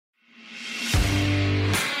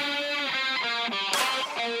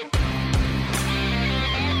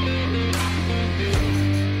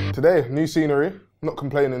Today, new scenery. Not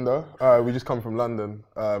complaining though. We just come from London.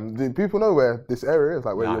 Do people know where this area is,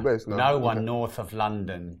 like where you're based? No one north of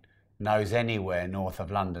London knows anywhere north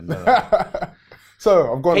of London, do they?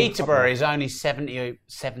 So I've gone. Peterborough is only 70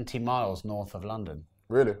 miles north of London.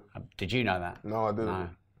 Really? Did you know that? No, I didn't. No.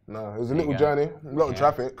 No, it was a little journey, a lot of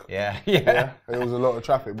traffic. Yeah. Yeah, it was a lot of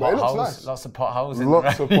traffic, but it looks nice. Lots of potholes.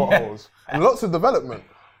 Lots of potholes and lots of development.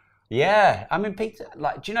 Yeah, I mean, do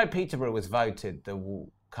you know Peterborough was voted the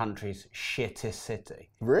country's shittest city?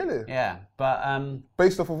 Really? Yeah, but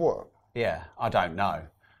based off of what? Yeah, I don't know.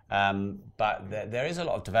 But there is a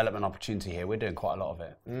lot of development opportunity here. We're doing quite a lot of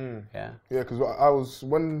it. Yeah. Yeah, because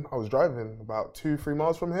when I was driving about 2-3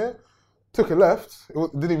 miles from here, took a left. It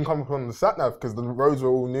didn't even come up on the sat nav because the roads were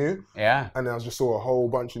all new. Yeah. And then I just saw a whole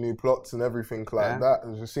bunch of new plots and everything like that.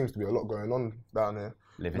 There just seems to be a lot going on down here.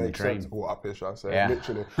 Living the dream. Or up here, should I say? Yeah.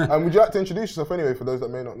 Literally. Would you like to introduce yourself anyway for those that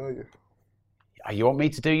may not know you? You want me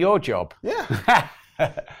to do your job? Yeah.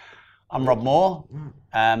 I'm Rob Moore.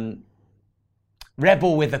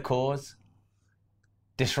 Rebel with a cause.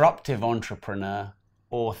 Disruptive entrepreneur.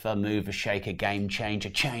 Author, mover, shaker, game changer,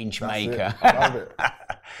 change maker. I love it.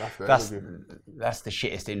 That's the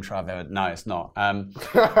shittest intro I've ever. No, it's not.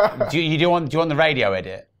 Do you want the radio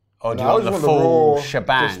edit, or do you want the full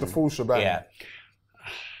shebang? Just the full shebang. Yeah.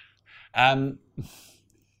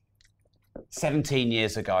 17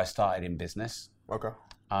 years ago, I started in business. Okay.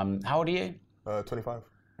 How old are you? 25.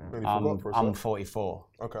 I'm 44.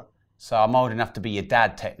 Okay. So I'm old enough to be your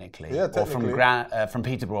dad, technically. Yeah, technically. Or from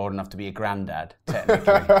Peterborough, old enough to be your granddad,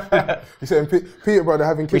 technically. You're saying Peterborough, they're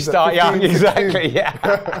having kids. We start young, exactly.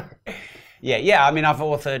 Yeah. Yeah. I mean, I've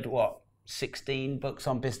authored 16 books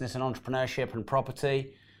on business and entrepreneurship and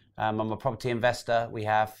property. I'm a property investor.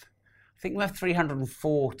 I think we have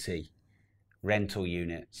 340 rental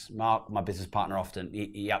units. Mark, my business partner, often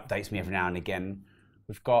he updates me every now and again.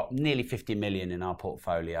 We've got nearly 50 million in our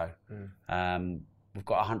portfolio. We've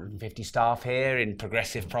got 150 staff here in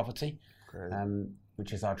Progressive Property,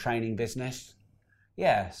 which is our training business.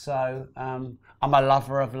 Yeah, so I'm a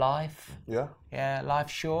lover of life. Yeah? Yeah,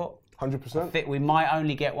 life's short. 100%? I think we might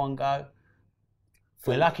only get one go.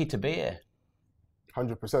 We're lucky to be here.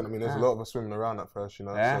 100%. I mean, there's a lot of us swimming around at first,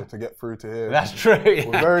 so to get through to here. That's true.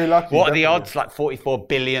 We're very lucky. What are the odds? Like 44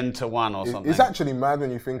 billion to 1 or something? It's actually mad when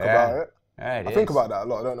you think about it. Yeah, I think about that a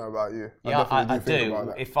lot. I don't know about you. Yeah, I do. Think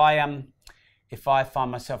about that. If I find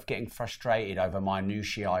myself getting frustrated over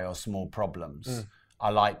minutiae or small problems,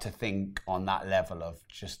 I like to think on that level of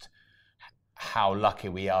just how lucky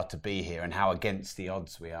we are to be here and how against the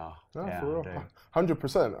odds we are. No, for real.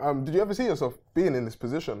 100%. Did you ever see yourself being in this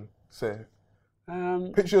position, say?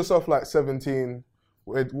 Picture yourself like 17.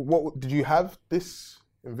 What did you have this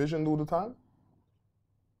envisioned all the time?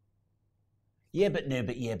 Yeah, but no,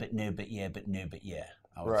 but yeah, but no, but yeah, but no, but yeah.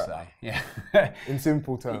 I would say, yeah. In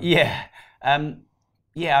simple terms. Yeah.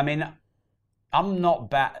 Yeah, I mean, I'm not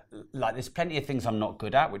bad. Like, there's plenty of things I'm not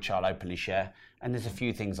good at, which I'll openly share, and there's a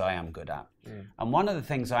few things I am good at. And one of the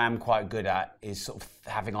things I am quite good at is sort of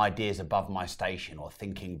having ideas above my station or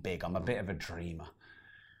thinking big. I'm a bit of a dreamer.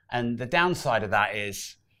 And the downside of that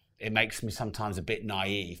is it makes me sometimes a bit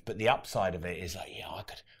naive, but the upside of it is like,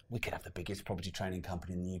 we could have the biggest property training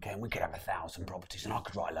company in the UK, and we could have 1,000 properties, and I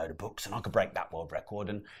could write a load of books, and I could break that world record.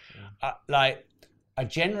 And I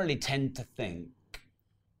generally tend to think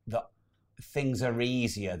that things are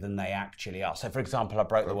easier than they actually are. So, for example, I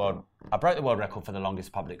broke the world record for the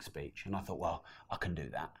longest public speech, and I thought, well, I can do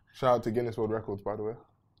that. Shout out to Guinness World Records, by the way.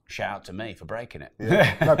 Shout out to me for breaking it.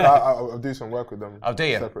 Yeah, I'll do some work with them. Oh, do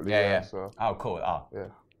you? Separately, Yeah. So. Oh, cool. Oh, yeah.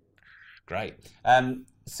 Great.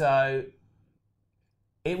 So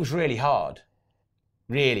it was really hard.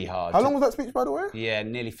 Really hard. How long was that speech, by the way? Yeah,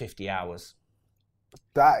 nearly 50 hours.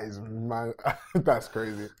 That is, man, that's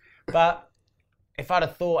crazy. But if I'd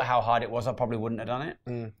have thought how hard it was, I probably wouldn't have done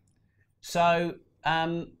it. So,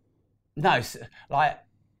 no, like,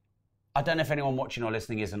 I don't know if anyone watching or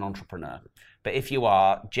listening is an entrepreneur, but if you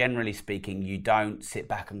are, generally speaking, you don't sit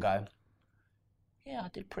back and go, yeah, I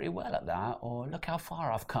did pretty well at that, or look how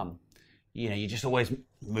far I've come. You're just always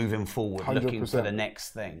moving forward, 100%. Looking for the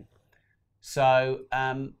next thing. So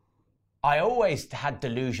I always had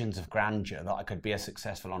delusions of grandeur that I could be a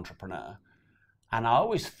successful entrepreneur. And I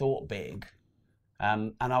always thought big.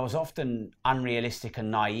 And I was often unrealistic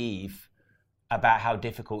and naive about how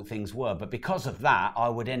difficult things were. But because of that, I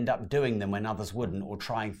would end up doing them when others wouldn't, or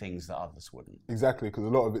trying things that others wouldn't. Exactly, because a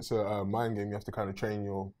lot of it's a mind game. You have to kind of train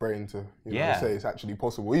your brain to say it's actually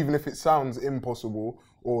possible. Even if it sounds impossible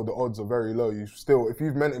or the odds are very low, you still, if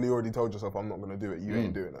you've mentally already told yourself, I'm not going to do it, you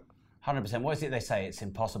ain't doing it. 100%. What is it they say? It's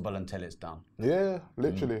impossible until it's done. Yeah,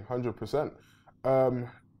 literally, 100%.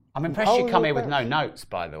 I'm impressed you come here with no notes,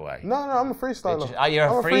 by the way. No, I'm a freestyler. You're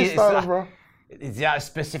I'm a freestyler, bro. Is that a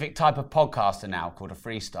specific type of podcaster now called a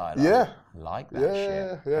freestyler? Yeah. I like that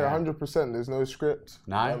shit. Yeah, 100%. There's no script.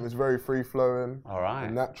 No? It's very free-flowing. All right.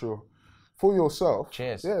 And natural. For yourself.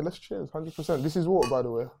 Cheers. Yeah, let's cheers. 100%. This is water, by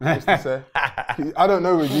the way. Just to say. I don't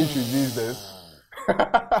know with YouTube these days.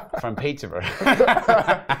 From Peterborough.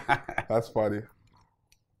 That's funny.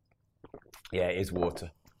 Yeah, it is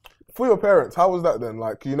water. For your parents, how was that then?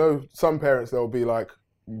 Like, you know, some parents, they'll be like,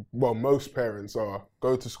 well, most parents are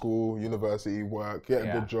go to school, university, work, get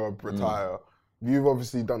a good job, retire. You've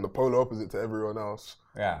obviously done the polar opposite to everyone else.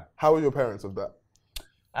 Yeah. How are your parents of that?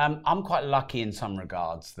 I'm quite lucky in some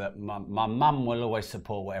regards that my mum will always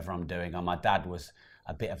support whatever I'm doing, and my dad was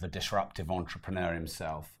a bit of a disruptive entrepreneur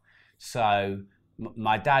himself. So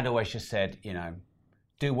my dad always just said, you know,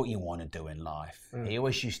 do what you want to do in life. He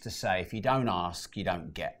always used to say, if you don't ask, you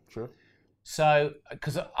don't get. Sure. So,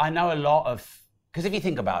 because I know a lot of, because if you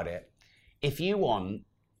think about it, if you want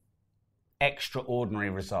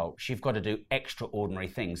extraordinary results, you've got to do extraordinary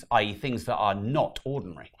things, i.e. things that are not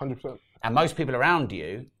ordinary. 100%. And most people around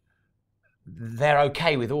you, they're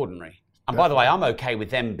okay with ordinary. And by the way, I'm okay with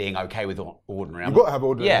them being okay with ordinary. You've got to have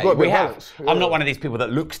ordinary. Yeah, we have. Balance. I'm not one of these people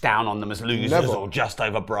that looks down on them as losers Never. or just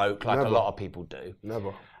over broke like a lot of people do.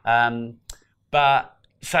 Never. But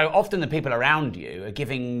so often the people around you are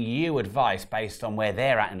giving you advice based on where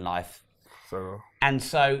they're at in life. And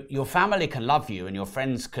so your family can love you and your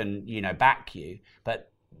friends can, you know, back you,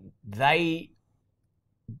 but they,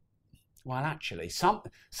 well, actually,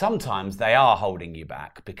 sometimes they are holding you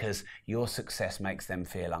back because your success makes them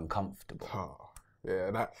feel uncomfortable. Oh,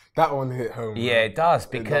 yeah, that one hit home. Yeah, it does,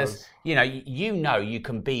 because you know you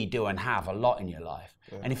can be, do, and have a lot in your life,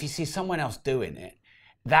 and if you see someone else doing it,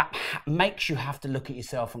 that makes you have to look at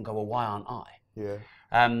yourself and go, well, why aren't I? Yeah.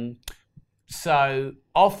 So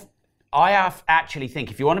I actually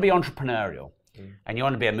think if you want to be entrepreneurial and you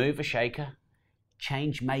want to be a mover shaker,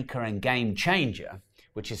 change maker, and game changer,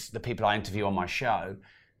 which is the people I interview on my show,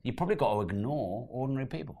 you probably got to ignore ordinary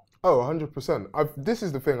people. Oh, 100%. This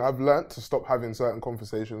is the thing. I've learnt to stop having certain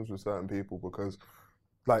conversations with certain people because,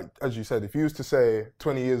 like, as you said, if you used to say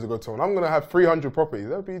 20 years ago to someone, I'm going to have 300 properties,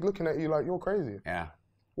 they'll be looking at you like, you're crazy. Yeah.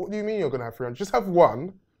 What do you mean you're going to have 300? Just have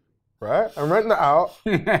one, right? And rent that out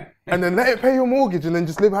and then let it pay your mortgage and then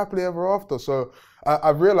just live happily ever after. So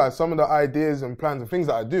I've realized some of the ideas and plans and things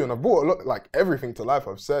that I do, and I've brought a lot, like everything to life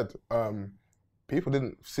I've said, people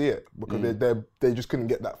didn't see it because they just couldn't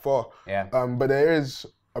get that far. Yeah. But there is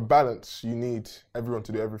a balance. You need everyone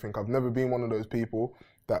to do everything. I've never been one of those people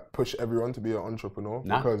that push everyone to be an entrepreneur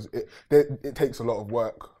because it takes a lot of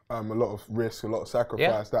work, a lot of risk, a lot of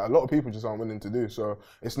sacrifice that a lot of people just aren't willing to do. So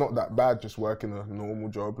it's not that bad just working a normal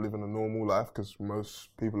job, living a normal life, because most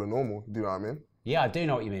people are normal. Do you know what I mean? Yeah, I do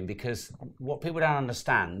know what you mean, because what people don't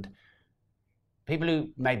understand, people who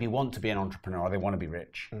maybe want to be an entrepreneur, they want to be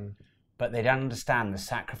rich, but they don't understand the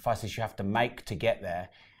sacrifices you have to make to get there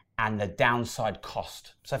and the downside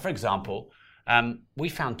cost. So for example, we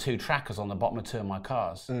found 2 trackers on the bottom of 2 of my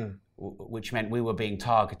cars, which meant we were being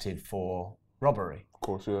targeted for robbery. Of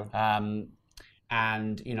course, yeah.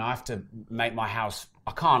 And, you know, I have to make my house,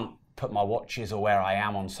 I can't put my watches or where I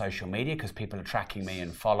am on social media because people are tracking me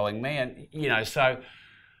and following me. And, you know, so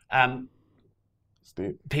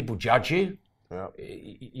people judge you. Yeah.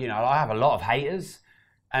 You know, I have a lot of haters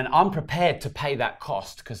and I'm prepared to pay that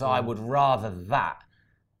cost because I would rather that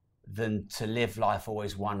than to live life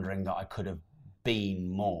always wondering that I could have been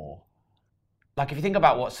more. Like if you think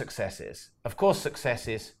about what success is, of course success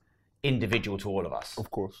is individual to all of us. Of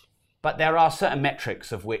course. But there are certain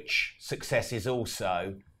metrics of which success is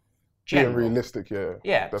also general. Being realistic, yeah.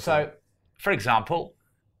 Yeah, definitely. So for example,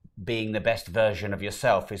 being the best version of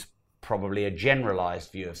yourself is probably a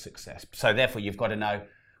generalized view of success. So therefore you've got to know,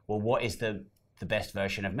 well, what is the best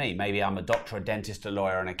version of me? Maybe I'm a doctor, a dentist, a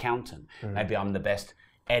lawyer, an accountant. Maybe I'm the best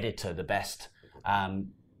editor, the best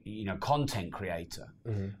you know, content creator.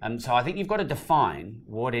 And so I think you've got to define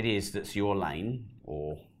what it is that's your lane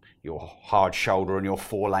or your hard shoulder and your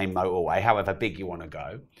 4-lane motorway, however big you want to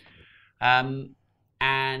go,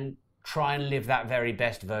 and try and live that very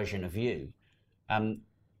best version of you.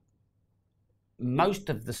 Most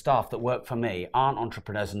of the staff that work for me aren't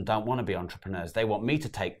entrepreneurs and don't want to be entrepreneurs. They want me to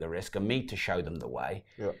take the risk and me to show them the way.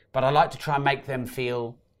 Yeah. But I like to try and make them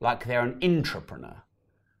feel like they're an intrapreneur,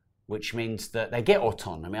 which means that they get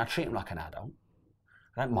autonomy. I treat them like an adult.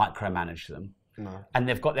 I don't micromanage them. No. And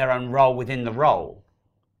they've got their own role within the role.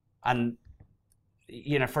 And,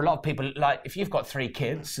 you know, for a lot of people, like if you've got 3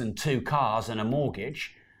 kids and 2 cars and a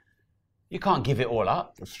mortgage, you can't give it all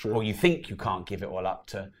up. That's true. Or you think you can't give it all up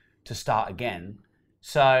to start again.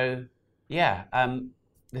 So, yeah,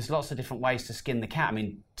 there's lots of different ways to skin the cat. I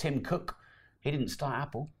mean, Tim Cook, he didn't start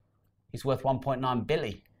Apple. He's worth 1.9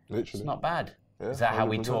 billion. Literally. It's not bad. Yeah, Is that how 100%.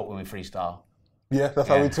 we talk when we freestyle? Yeah, that's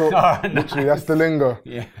how we talk. Literally, that's the lingo.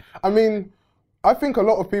 Yeah. I mean, I think a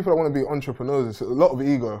lot of people that want to be entrepreneurs, it's a lot of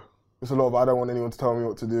ego. It's a lot of, I don't want anyone to tell me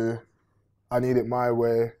what to do. I need it my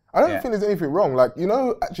way. I don't think there's anything wrong. Like,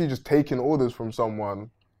 actually just taking orders from someone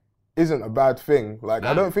isn't a bad thing. Like,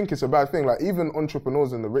 I don't think it's a bad thing. Like, even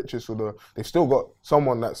entrepreneurs in the richest they've still got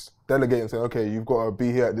someone that's delegating, saying, okay, you've got to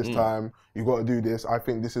be here at this time. You've got to do this. I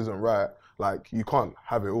think this isn't right. Like, you can't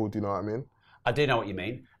have it all. Do you know what I mean? I do know what you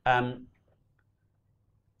mean.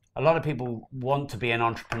 A lot of people want to be an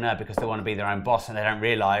entrepreneur because they want to be their own boss, and they don't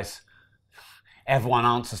realise everyone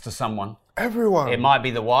answers to someone. Everyone. It might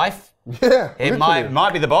be the wife. Yeah. It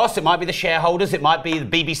might be the boss. It might be the shareholders. It might be the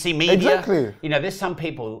BBC media. Exactly. There's some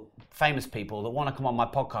people, famous people, that want to come on my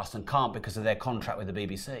podcast and can't because of their contract with the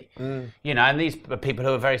BBC. And these are people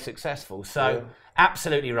who are very successful. So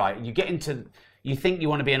absolutely right. You think you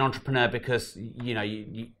want to be an entrepreneur because you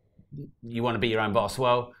want to be your own boss.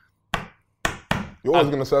 Well, you're always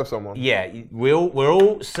going to serve someone. Yeah, we're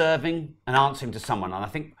all serving and answering to someone, and I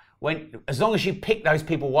think as long as you pick those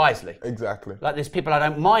people wisely. Exactly. Like, there's people I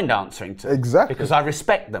don't mind answering to. Exactly. Because I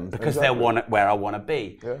respect them, because they're where I want to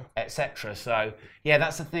be, etc. So, yeah,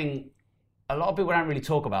 that's the thing. A lot of people don't really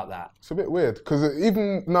talk about that. It's a bit weird, because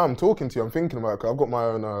even now I'm talking to you, I'm thinking about it, 'cause I've got my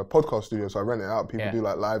own podcast studio, so I rent it out. People do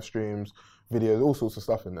like live streams, videos, all sorts of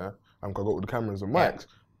stuff in there. I've got all the cameras and mics.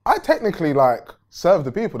 I technically serve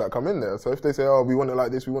the people that come in there. So if they say, oh, we want it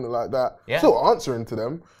like this, we want it like that, still answering to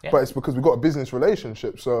them, but it's because we've got a business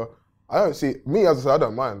relationship. So I don't see, me as I said, I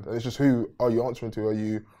don't mind. And it's just, who are you answering to? Are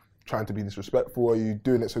you trying to be disrespectful? Are you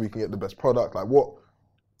doing it so we can get the best product? Like, what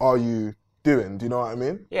are you doing? Do you know what I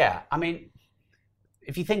mean? Yeah, I mean,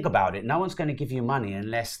 if you think about it, no one's going to give you money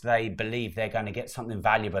unless they believe they're going to get something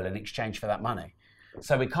valuable in exchange for that money.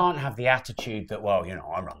 So we can't have the attitude that, well,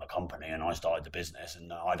 I run the company and I started the business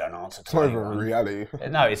and I don't answer to anyone. It's not even reality.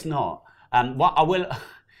 No, it's not.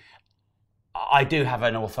 I do have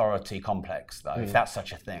an authority complex, though, if that's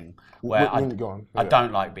such a thing, where I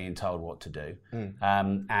don't like being told what to do.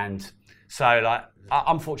 And so,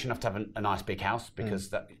 I'm fortunate enough to have a nice big house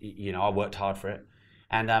because I worked hard for it.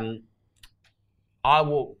 And I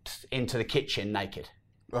walked into the kitchen naked.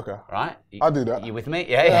 Okay. Right? I do that. You with me?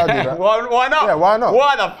 Yeah. I do that. Why not? Yeah, why not?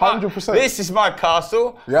 Why the fuck? 100%. This is my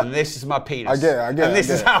castle, and this is my penis. I get it. And this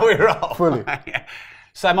is how we roll. Fully.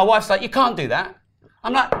 So my wife's like, you can't do that.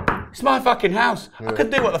 I'm like, it's my fucking house. I can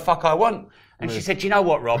do what the fuck I want. And she said, you know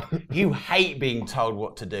what, Rob? You hate being told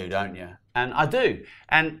what to do, don't you? And I do.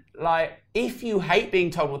 And if you hate being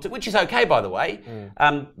told what to do, which is okay, by the way,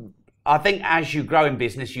 I think as you grow in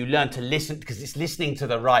business, you learn to listen, because it's listening to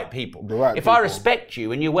the right people. If I respect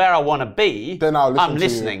you and you're where I want to be, then I'm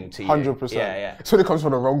listening to you. 100%. Yeah. So when it comes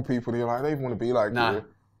from the wrong people, you're like, I don't even want to be like you.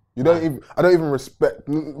 I don't even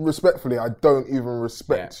respectfully, I don't even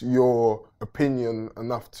respect your opinion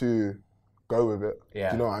enough to go with it. Yeah.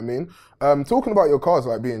 Do you know what I mean? Talking about your cars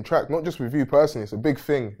being tracked, not just with you personally, it's a big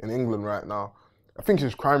thing in England right now. I think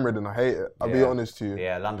it's crime-ridden. I hate it. I'll be honest to you.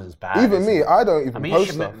 Yeah, London's bad. Even me, I don't even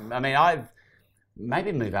post stuff. I've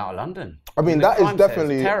maybe move out of London. I mean, that is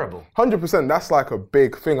definitely terrible. 100%. That's a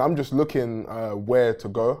big thing. I'm just looking where to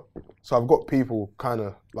go. So I've got people kind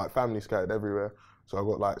of family scattered everywhere. So I've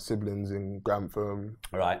got siblings in Grantham,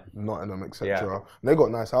 Nottingham, etc. Yeah. And they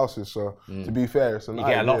got nice houses. So to be fair, it's you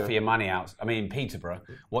get a lot for your money out. I mean, in Peterborough,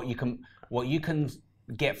 what you can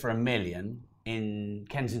get for $1 million in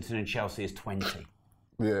Kensington and Chelsea is 20.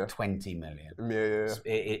 Yeah. 20 million. Yeah.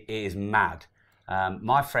 It is mad.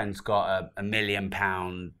 My friend's got a £1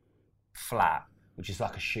 million flat, which is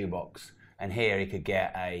like a shoebox, and here he could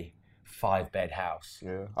get a 5-bed house.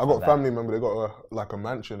 Yeah, I got a family member. They got a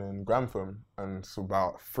mansion in Grantham, and it's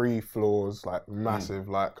about 3 floors, massive.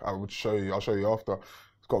 I'll show you after.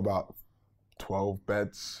 It's got about 12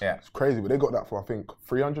 beds. Yeah, it's crazy. But they got that for I think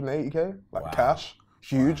 380k, cash.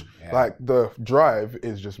 Huge. Wow. Yeah. The drive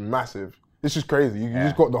is just massive. It's just crazy. You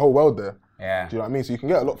just got the whole world there. Yeah. Do you know what I mean? So you can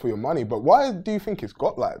get a lot for your money. But why do you think it's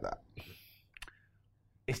got like that?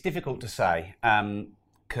 It's difficult to say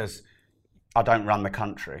because I don't run the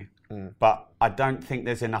country. But I don't think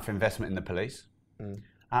there's enough investment in the police.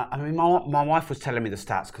 I mean, my wife was telling me the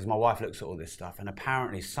stats because my wife looks at all this stuff, and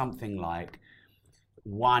apparently something like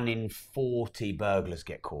 1 in 40 burglars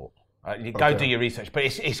get caught. You go do your research, but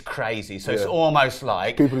it's crazy. So it's almost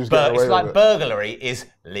like burglary is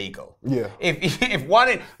legal. Yeah. If one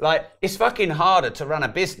in it's fucking harder to run a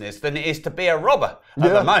business than it is to be a robber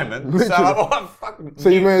at the moment. Literally. So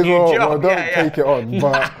you may as well don't take it on.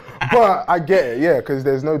 But But I get it, yeah, because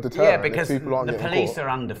there's no deterrent. Yeah, because people aren't the getting police caught.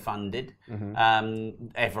 are underfunded.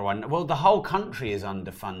 The whole country is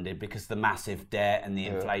underfunded because the massive debt and the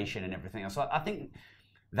inflation and everything else. So I think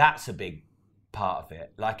that's a big part of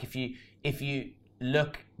it. Like if you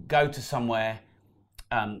go to somewhere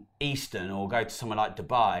Eastern or go to somewhere like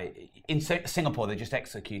Dubai, in Singapore they just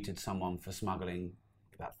executed someone for smuggling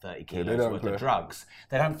about 30 kilos worth of drugs.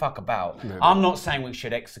 They don't fuck about. I'm not saying we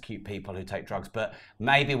should execute people who take drugs, but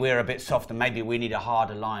maybe we're a bit soft and maybe we need a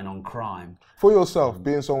harder line on crime. For yourself,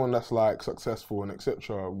 being someone that's like successful and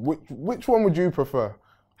etc., which one would you prefer?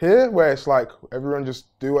 Here, where it's like everyone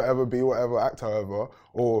just do whatever, be whatever, act however,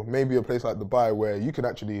 or maybe a place like Dubai where you can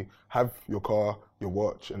actually have your car, your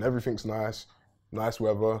watch, and everything's nice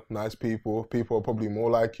weather, nice people. People are probably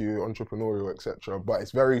more like you, entrepreneurial, etc., but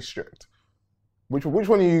it's very strict. Which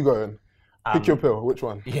one are you going? Pick your pill. Which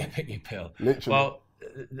one? Yeah, pick your pill. Literally. Well,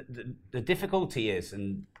 the difficulty is,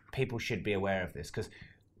 and people should be aware of this, because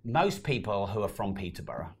most people who are from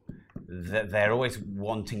Peterborough, they're always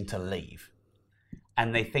wanting to leave.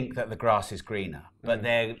 And they think that the grass is greener. But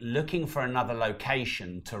they're looking for another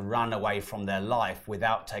location to run away from their life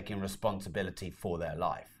without taking responsibility for their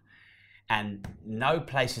life. And no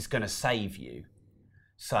place is going to save you.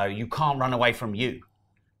 So you can't run away from you.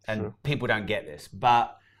 And people don't get this.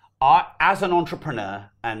 But as an entrepreneur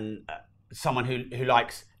and someone who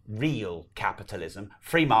likes real capitalism,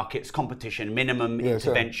 free markets, competition, minimum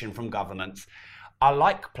intervention from governments, I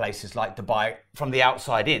like places like Dubai from the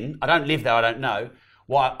outside in. I don't live there, I don't know.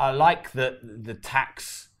 Well, I like the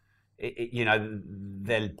tax,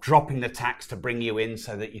 they're dropping the tax to bring you in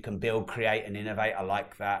so that you can build, create and innovate. I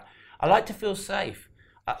like that. I like to feel safe.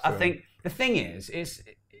 I think the thing is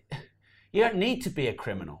you don't need to be a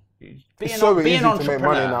criminal. It's so easy to make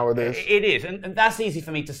money nowadays. It is, and that's easy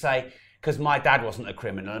for me to say because my dad wasn't a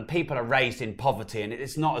criminal, and people are raised in poverty, and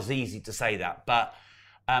it's not as easy to say that. But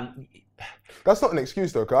that's not an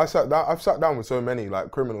excuse though, because I've sat down with so many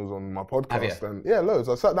like criminals on my podcast, and loads.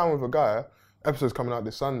 I sat down with a guy. Episode's coming out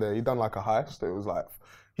this Sunday. He done like a heist. It was like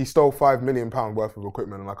he stole £5 million worth of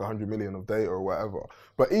equipment and like 100 million of data or whatever.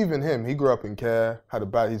 But even him, he grew up in care.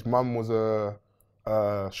 His mum was a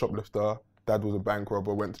shoplifter. Dad was a bank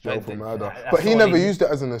robber, went to jail for murder. But he never used it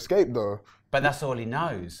as an escape though. But that's all he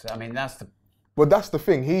knows. I mean, that's the... Well, that's the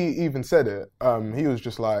thing. He even said it. He was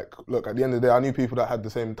just like, look, at the end of the day, I knew people that had the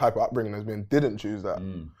same type of upbringing as me didn't choose that.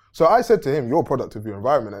 So I said to him, you're a product of your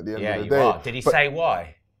environment at the end of the day. Yeah, you are. Did he say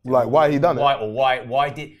why? Like, why he done it? Why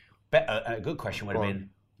did... A good question would have been,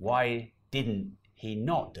 why didn't he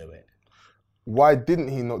not do it? Why didn't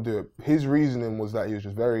he not do it? His reasoning was that he was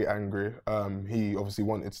just very angry. He obviously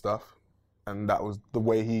wanted stuff. And that was the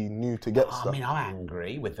way he knew to get stuff. I mean, I'm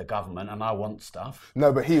angry with the government and I want stuff.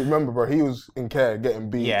 No, but remember, bro, he was in care getting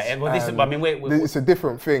beats. Yeah, well, it's a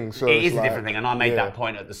different thing. So it is a different thing, and I made that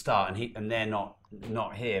point at the start, and they're not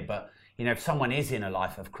here. But if someone is in a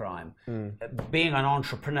life of crime, being an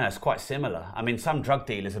entrepreneur is quite similar. I mean, some drug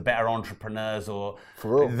dealers are better entrepreneurs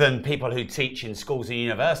than people who teach in schools and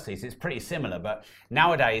universities. It's pretty similar, but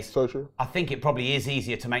nowadays, so true. I think it probably is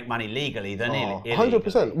easier to make money legally than illegally.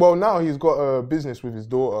 100%. Well, now he's got a business with his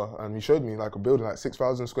daughter, and he showed me like a building like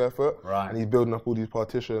 6,000 square foot, and he's building up all these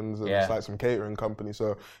partitions, and it's like some catering company.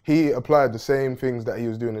 So he applied the same things that he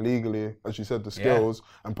was doing illegally, as you said, the skills,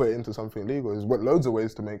 and put it into something legal. There's loads of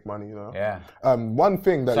ways to make money, you know. Yeah. One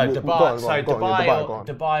thing that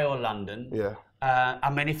Dubai or London. Yeah. I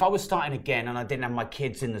mean, if I was starting again and I didn't have my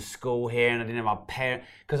kids in the school here and I didn't have my parents,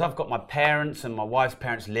 because I've got my parents and my wife's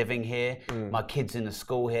parents living here, my kids in the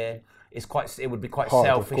school here, it would be quite hard,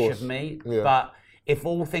 selfish of me. Yeah. But if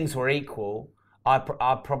all things were equal, I'd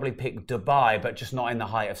probably pick Dubai, but just not in the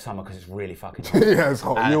height of summer because it's really fucking hot. Yeah, it's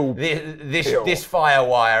hot. This fire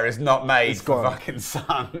wire is not made for fucking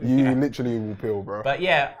sun. You literally will peel, bro. But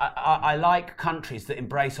yeah, I like countries that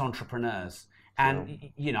embrace entrepreneurs.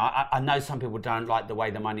 And, I know some people don't like the way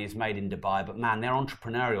the money is made in Dubai, but man, they're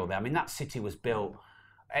entrepreneurial there. I mean, that city was built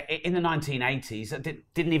in the 1980s. It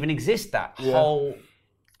didn't even exist, that whole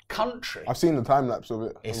country. I've seen the time lapse of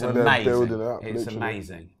it. It's amazing. It's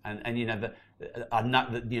amazing. And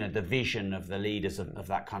the vision of the leaders of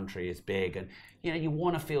that country is big. And, you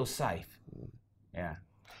want to feel safe. Yeah.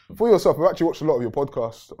 For yourself, I've actually watched a lot of your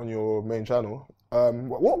podcasts on your main channel.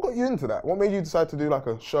 What got you into that? What made you decide to do like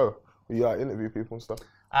a show? You like interview people and stuff?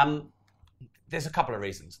 There's a couple of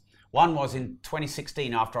reasons. One was in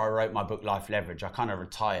 2016, after I wrote my book Life Leverage, I kind of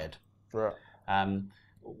retired. Right.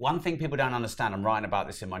 One thing people don't understand, I'm writing about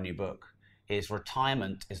this in my new book, is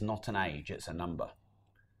retirement is not an age, it's a number.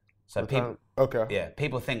 So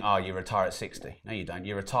people think, you retire at 60. No, you don't.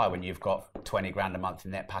 You retire when you've got 20 grand a month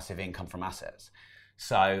in net passive income from assets.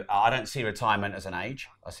 So I don't see retirement as an age.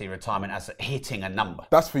 I see retirement as hitting a number.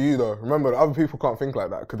 That's for you though. Remember, other people can't think like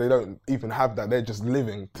that because they don't even have that. They're just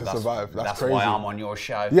living to survive. That's crazy. Why I'm on your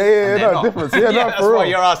show. Yeah, no, difference. Yeah, no, that's why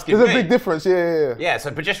you're asking There's me. a big difference, yeah. Yeah, so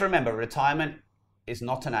but just remember, retirement is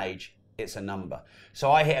not an age, it's a number.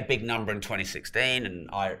 So I hit a big number in 2016 and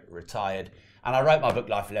I retired. And I wrote my book,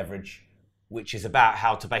 Life Leverage, which is about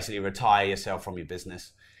how to basically retire yourself from your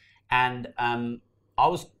business. And I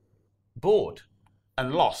was bored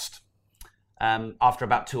and lost. After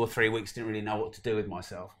about 2 or 3 weeks, didn't really know what to do with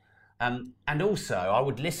myself. And also, I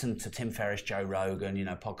would listen to Tim Ferriss, Joe Rogan,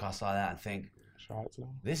 podcasts like that and think, shout out to them.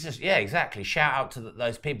 This is, yeah, exactly. Shout out to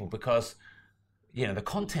those people because, the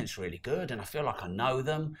content's really good and I feel like I know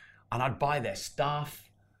them and I'd buy their stuff.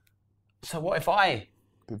 So what if I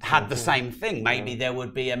had the same thing? Maybe there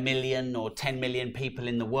would be 1 million or 10 million people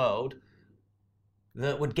in the world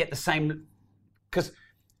that would get the same, because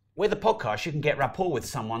with a podcast, you can get rapport with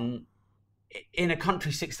someone in a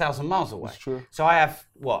country 6,000 miles away. That's true. So I have,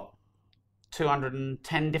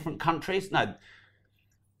 210 different countries? No.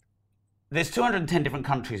 There's 210 different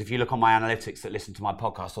countries if you look on my analytics that listen to my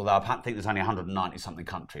podcast, although I think there's only 190 something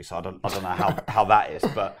countries, so I don't know how that is.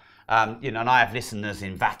 But, and I have listeners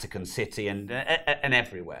in Vatican City and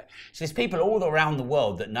everywhere. So there's people all around the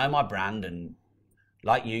world that know my brand and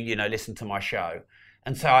like you, listen to my show.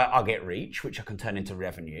 And so I'll get reach, which I can turn into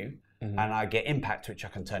revenue, and I get impact, which I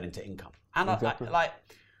can turn into income. And exactly.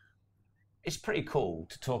 It's pretty cool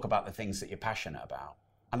to talk about the things that you're passionate about.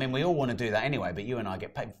 I mean, we all want to do that anyway, but you and I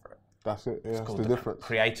get paid for it. That's it. Yeah, that's the difference.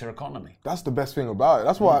 Creator economy. That's the best thing about it.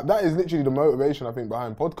 That's why that is literally the motivation I think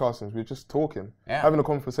behind podcasting. We're just talking, having a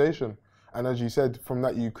conversation, and as you said, from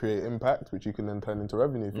that you create impact, which you can then turn into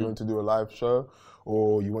revenue. If you want to do a live show,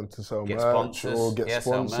 or you want to sell merch, or get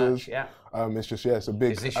sponsors, it's just it's a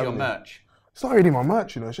big. Is this your merch? It's not really my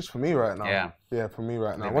merch, it's just for me right now. Yeah, for me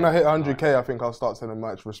right now. When I hit 100K, I think I'll start selling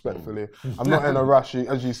merch respectfully. I'm not in a rush.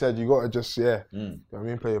 As you said, you got to just,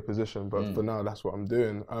 play your position. But for now, that's what I'm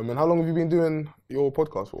doing. And how long have you been doing your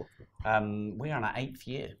podcast for? We're on our 8th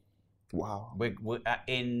year. Wow. We've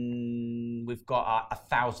got our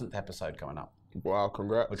 1,000th episode coming up. Wow,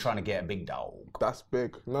 congrats. We're trying to get a big dog. That's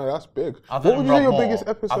big. No, that's big. What would you say your biggest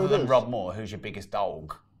episode is? Other than Rob Moore, who's your biggest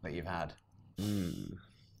dog that you've had?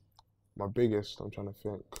 My biggest, I'm trying to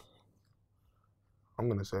think. I'm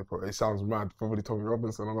going to say, it sounds mad, probably Tommy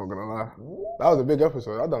Robinson, I'm not going to lie. That was a big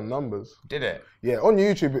episode. I've done numbers. Did it? Yeah, on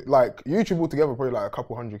YouTube, YouTube altogether, probably a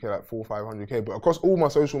couple 100K, 400K, 500K. But across all my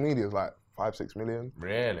social media, it's 5-6 million.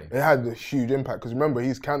 Really? It had a huge impact because remember,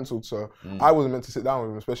 he's cancelled, so I wasn't meant to sit down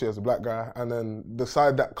with him, especially as a black guy. And then the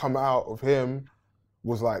side that come out of him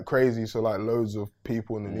was crazy. So loads of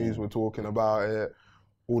people in the news were talking about it.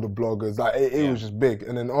 All the bloggers, it was just big.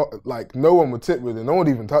 And then no one would sit with him, no one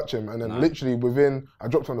would even touch him. And then literally I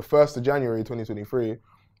dropped on the 1st of January 2023,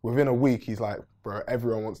 within a week he's like, bro,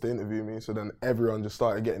 everyone wants to interview me. So then everyone just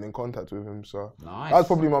started getting in contact with him. So that was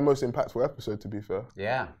probably my most impactful episode, to be fair.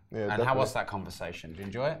 Yeah. And definitely. How was that conversation? Did you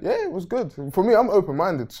enjoy it? Yeah, it was good. For me, I'm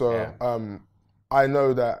open-minded. So I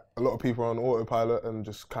know that a lot of people are on autopilot and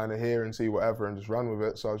just kind of hear and see whatever and just run with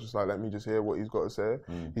it. So I was just let me just hear what he's got to say.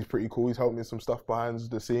 He's pretty cool. He's helped me with some stuff behind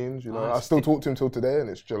the scenes. Nice. I still talk to him till today, and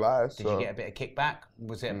it's July. Did you get a bit of kickback?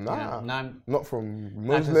 Was it? Nah, not from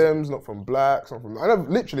Muslims, not from blacks, not from. I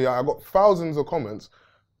got thousands of comments,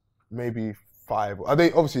 maybe 5.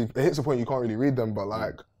 Obviously, it hits a point you can't really read them, but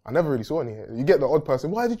I never really saw any. You get the odd person,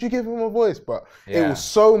 why did you give him a voice? But it was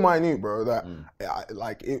so minute, bro, that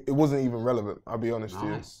it wasn't even relevant, I'll be honest to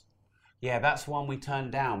you. Yeah, that's one we turn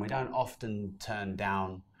down. We don't often turn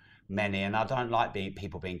down many, and I don't like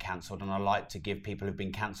people being cancelled, and I like to give people who've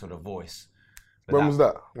been cancelled a voice. But when was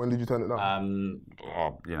that? When did you turn it down?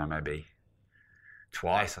 Maybe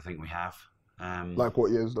twice, I think we have. What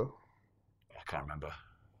years though? I can't remember.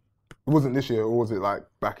 It wasn't this year, or was it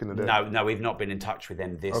back in the day? No, we've not been in touch with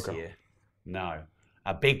them this year. No.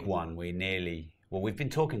 A big one, we've been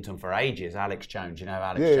talking to him for ages, Alex Jones. You know who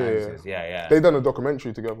Alex Jones is? Yeah. They done a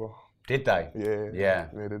documentary together. Did they? Yeah.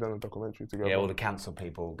 Yeah, they done a documentary together. Yeah, all the cancel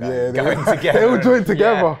people going together. They all joined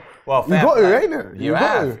together. Yeah. Well, you got to, ain't it? You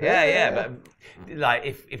have. Yeah. But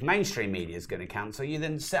if mainstream media is going to cancel you,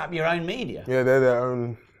 then set up your own media. Yeah, they're their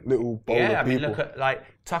own little bowl of people. I mean, look at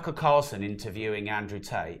Tucker Carlson interviewing Andrew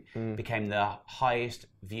Tate became the highest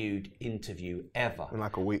viewed interview ever. In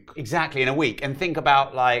a week. Exactly, in a week. And think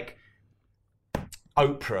about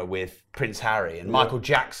Oprah with Prince Harry and Michael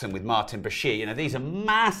Jackson with Martin Bashir. These are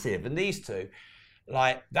massive. And these two,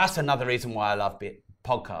 that's another reason why I love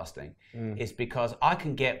podcasting, is because I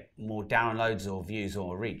can get more downloads or views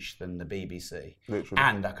or reach than the BBC. Literally.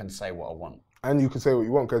 And I can say what I want. And you can say what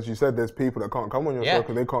you want, because you said there's people that can't come on your show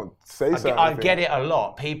because they can't say something. I get it a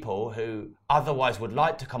lot. People who otherwise would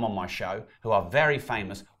like to come on my show, who are very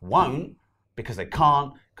famous, won't because they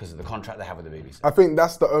can't, because of the contract they have with the BBC. I think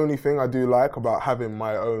that's the only thing I do like about having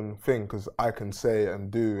my own thing, because I can say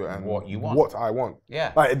and do and what you want, what I want.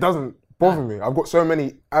 Yeah, like it doesn't bother me. I've got so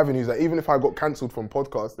many avenues that even if I got cancelled from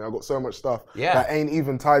podcasting, I've got so much stuff that ain't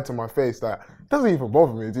even tied to my face that doesn't even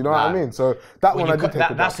bother me. Do you know what I mean? So that one I did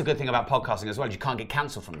take that's the good thing about podcasting as well. You can't get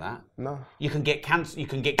cancelled from that. No. You can get You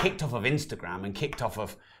can get kicked off of Instagram and kicked off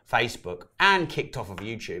of Facebook and kicked off of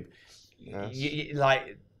YouTube. Yes.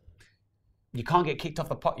 You can't get kicked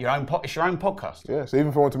off it's your own podcast. Yeah. So even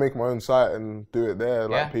if I want to make my own site and do it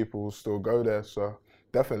there, people still go there. So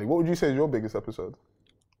definitely. What would you say is your biggest episode?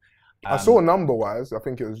 I saw number-wise, I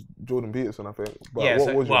think it was Jordan Peterson, I think. But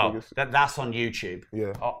what was your biggest? That's on YouTube.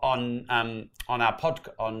 Yeah.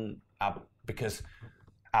 Because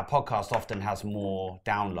our podcast often has more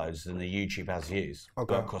downloads than the YouTube has views.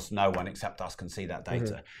 Okay. But of course, no one except us can see that data.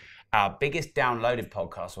 Mm-hmm. Our biggest downloaded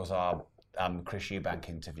podcast was our Chris Eubank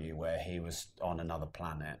interview, where he was on another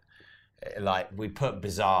planet. We put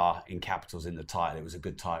bizarre in capitals in the title. It was a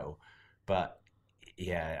good title, but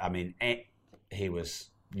yeah, I mean, he was.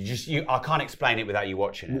 I can't explain it without you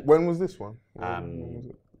watching it. When was this one?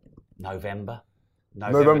 November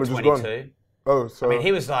just 22. Gone. Oh, so I mean,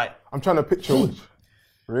 he was like. I'm trying to picture which.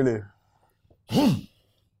 Really?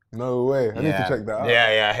 No way. I need to check that out.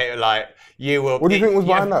 Yeah. You will. What do you think was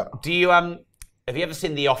behind that? Do you have you ever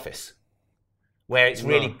seen The Office? Where it's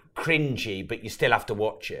really cringy, but you still have to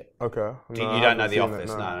watch it. Okay. You don't know The Office?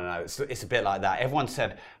 No. It's a bit like that. Everyone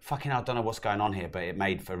said, fucking hell, I don't know what's going on here, but it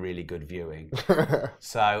made for really good viewing.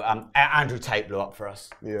 So Andrew Tate blew up for us.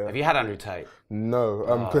 Yeah. Have you had Andrew Tate? No.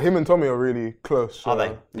 Cause him and Tommy are really close. So, are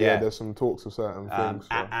they? Yeah, there's some talks of certain things.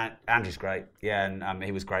 So. Andrew's great. Yeah, and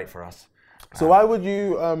he was great for us. So why would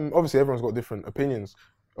you, obviously everyone's got different opinions.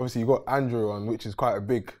 Obviously you got Andrew on, which is quite a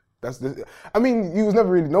big... I mean, he was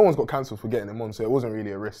never really... No one's got cancelled for getting him on, so it wasn't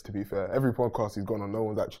really a risk, to be fair. Every podcast he's gone on, no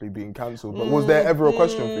one's actually being cancelled. But was there ever a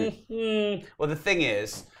question for you? Well, the thing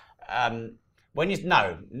is, the thing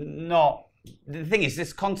is,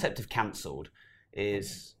 this concept of cancelled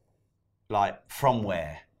is, from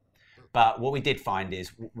where? But what we did find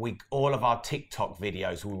is, all of our TikTok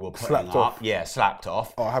videos we were putting up... Yeah, slapped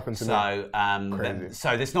off. Oh, it happened to me. Crazy.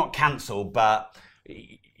 So it's not cancelled, but...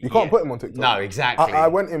 You can't put them on TikTok. No, exactly. I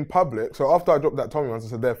went in public, so after I dropped that Tommy one, I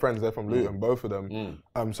said they're friends, they're from Luton, both of them.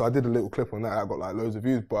 So I did a little clip on that, I got loads of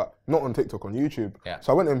views, but not on TikTok, on YouTube. Yeah.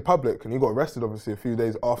 So I went in public, and he got arrested obviously a few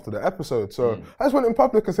days after the episode. So I just went in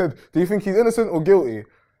public and said, do you think he's innocent or guilty?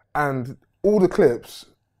 And all the clips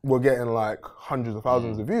were getting hundreds of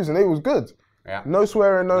thousands of views, and it was good. Yeah. No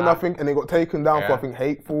swearing, no nothing, and it got taken down for, I think,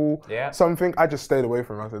 hateful something. I just stayed away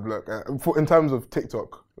from it. I said, look, in terms of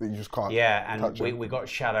TikTok, you just can't. Yeah, and we got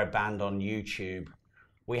shadow banned on YouTube.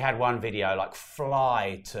 We had one video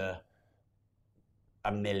fly to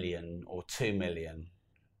 1 million or 2 million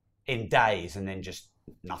in days, and then just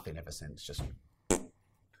nothing ever since. Just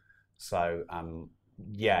so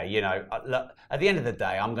look, at the end of the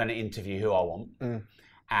day, I'm going to interview who I want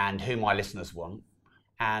and who my listeners want.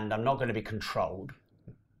 And I'm not going to be controlled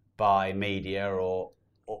by media or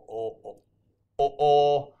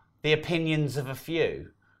the opinions of a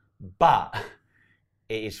few. But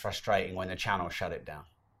it is frustrating when the channel shut it down.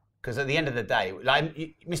 Because at the end of the day,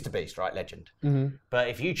 Mr. Beast, right, legend. Mm-hmm. But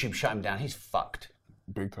if YouTube shut him down, he's fucked.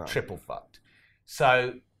 Big time. Triple fucked.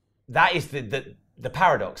 So that is the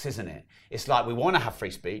paradox, isn't it? It's we want to have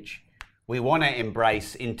free speech. We want to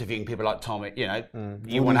embrace interviewing people like Tommy.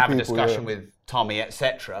 You want to have a discussion with Tommy,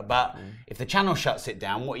 etc. But if the channel shuts it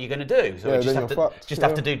down, what are you going to do? So you just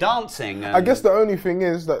have to do dancing. I guess the only thing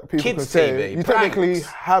is that people can say TV, you technically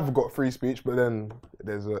have got free speech, but then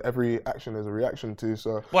there's every action there's a reaction to.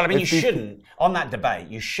 So well, I mean, you shouldn't on that debate.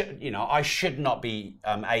 You should, I should not be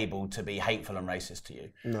able to be hateful and racist to you.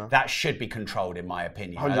 No. That should be controlled, in my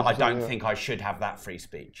opinion. I don't think I should have that free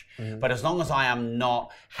speech. Mm-hmm. But as long as I am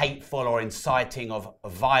not hateful or inciting of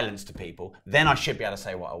violence to people, then I should be able to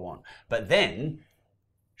say what I want. But then,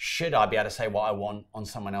 should I be able to say what I want on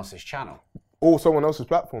someone else's channel? Or someone else's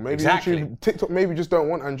platform. Maybe YouTube, TikTok maybe just don't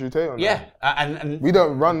want Andrew Tate on there. And we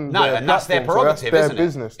don't run their and that's their prerogative, so that's their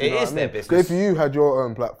business. It is their business. So if you had your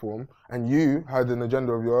own platform and you had an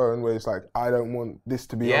agenda of your own where it's I don't want this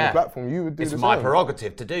to be on the platform, you would do the same. It's my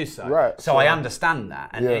prerogative to do so. Right. So I understand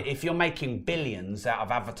that. And if you're making billions out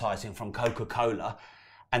of advertising from Coca-Cola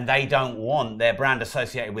and they don't want their brand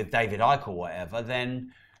associated with David Icke or whatever,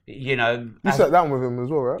 then... You sat down with him as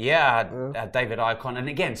well, right? Yeah, I had David Icke on. And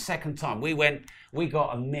again, second time, we got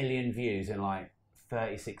 1 million views in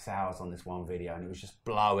 36 hours on this one video, and it was just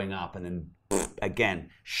blowing up, and then again,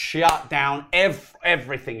 shut down,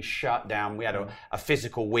 everything shut down. We had a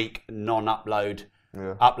physical week non-upload,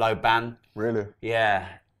 upload ban. Really? Yeah.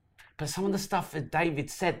 But some of the stuff that David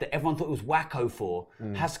said that everyone thought was wacko for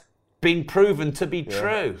has been proven to be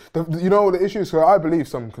true. You know what the issue is? So I believe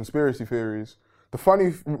some conspiracy theories. The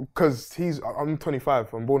funny, because I'm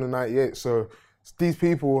 25, I'm born in 98, so these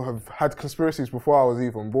people have had conspiracies before I was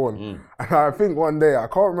even born. And I think one day, I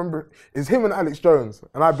can't remember, it's him and Alex Jones.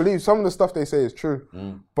 And I believe some of the stuff they say is true.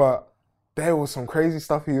 But there was some crazy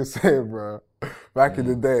stuff he was saying, bro, back in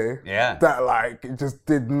the day. Yeah. That, like, it just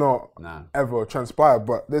did not ever transpire.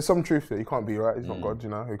 But there's some truth there. He can't be right. He's not God, you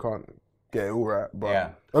know. He can't get it all right.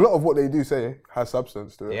 But a lot of what they do say has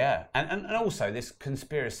substance to it. Yeah. And also, this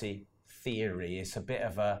conspiracy theory is a bit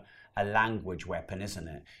of a language weapon, isn't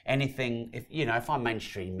it? Anything, if I'm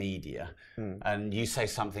mainstream media and you say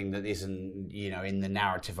something that isn't, in the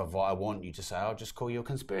narrative of what I want you to say, I'll just call you a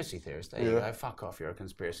conspiracy theorist. There you go, fuck off, you're a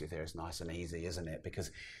conspiracy theorist. Nice and easy, isn't it?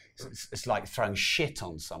 Because it's like throwing shit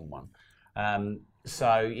on someone. I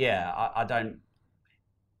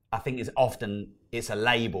think it's a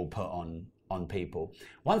label put on people.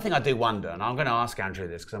 One thing I do wonder, and I'm going to ask Andrew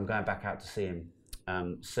this because I'm going back out to see him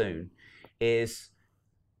soon, is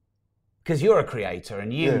because you're a creator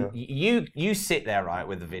and you sit there, right,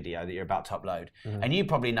 with the video that you're about to upload, and you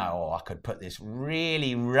probably know, I could put this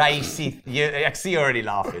really racy. I see you're already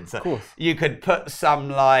laughing. So of course. You could put some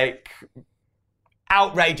like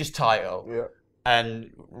outrageous title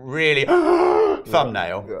and really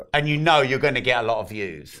thumbnail, and you're going to get a lot of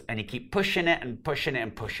views, and you keep pushing it and pushing it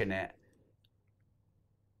and pushing it.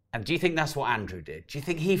 And do you think that's what Andrew did? Do you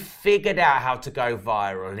think he figured out how to go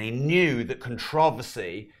viral and he knew that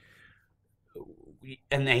controversy,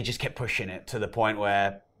 and then he just kept pushing it to the point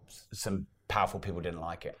where some powerful people didn't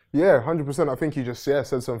like it? Yeah, 100%. I think he just said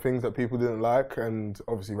some things that people didn't like and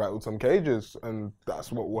obviously rattled some cages, and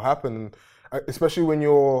that's what will happen. Especially when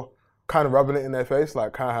you're kind of rubbing it in their face,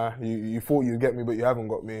 like, haha, you thought you'd get me, but you haven't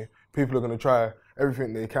got me. People are going to try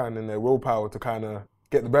everything they can in their willpower to kind of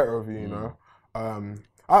get the better of you, you know?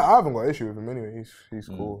 I haven't got an issue with him anyway. He's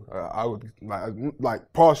cool. I would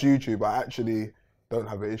like past YouTube. I actually don't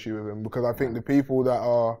have an issue with him because I think the people that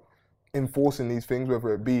are enforcing these things,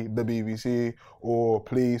 whether it be the BBC or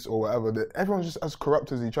police or whatever, that everyone's just as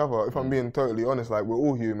corrupt as each other. If I'm being totally honest, like, we're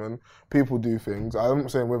all human. People do things. I'm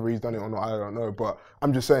not saying whether he's done it or not. I don't know, but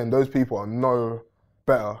I'm just saying those people are no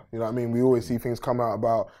better. You know what I mean? We always see things come out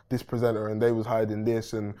about this presenter and they was hiding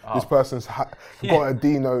this and this person's got a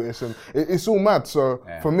D notice, and it's all mad. So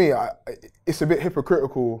for me, it's a bit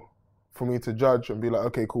hypocritical for me to judge and be like,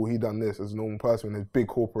 okay, cool, he done this as a normal person when there's big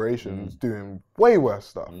corporations doing way worse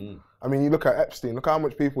stuff. I mean, you look at Epstein, look how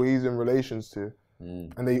much people he's in relations to,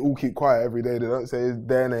 and they all keep quiet every day. They don't say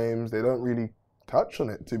their names. They don't really touch on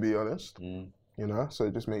it, to be honest. You know, so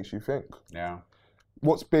it just makes you think. Yeah.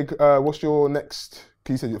 What's big? What's your next?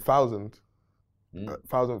 You said your 1,000th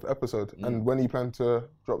episode, and when you plan to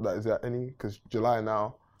drop that? Is that any? Because July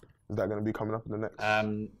now, is that going to be coming up in the next?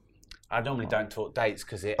 I normally don't talk dates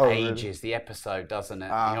because it ages the episode, doesn't it?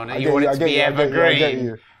 You want it it to be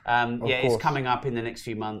evergreen. It's coming up in the next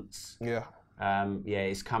few months. Yeah.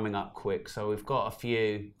 It's coming up quick. So we've got a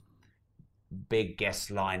few big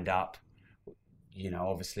guests lined up.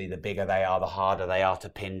 Obviously the bigger they are, the harder they are to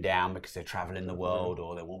pin down because they're traveling the world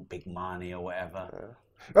or they want big money or whatever. Yeah.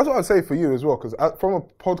 That's what I'd say for you as well, because from a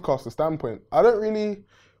podcaster standpoint,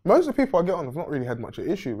 most of the people I get on have not really had much of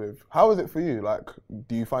an issue with. How is it for you? Like,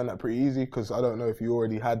 do you find that pretty easy? Because I don't know if you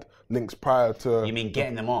already had links prior to... You mean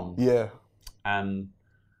getting them on? Yeah.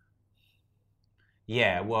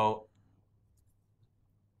 Well,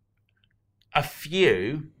 a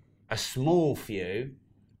small few,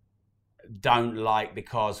 don't like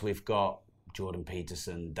because we've got Jordan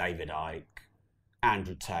Peterson, David Icke,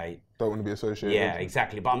 Andrew Tate. Don't want to be associated. Yeah,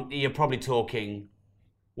 exactly. But you're probably talking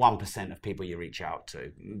 1% of people you reach out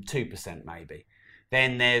to, 2% maybe.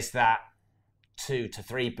 Then there's that 2 to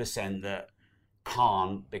 3% that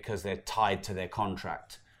can't because they're tied to their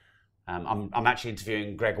contract. I'm actually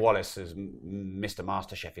interviewing Greg Wallace as Mr.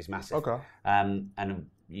 MasterChef. He's massive. Okay. And I've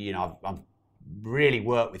really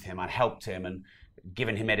worked with him. I helped him and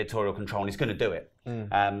given him editorial control, and he's going to do it.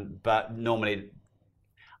 But normally,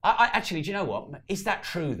 I actually, do you know what? Is that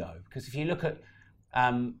true though? Because if you look at,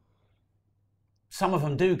 some of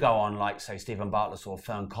them do go on, like say Stephen Bartlett's or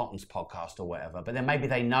Fern Cotton's podcast or whatever, but then maybe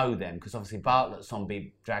they know them because obviously Bartlett's on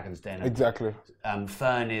Dragon's Den. Exactly.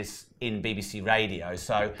 Fern is in BBC Radio,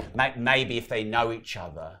 so maybe if they know each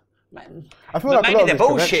other, I feel like maybe they're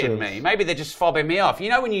bullshitting me. Maybe they're just fobbing me off. You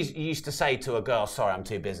know when you used to say to a girl, "Sorry, I'm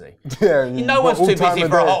too busy." Yeah. No one's too busy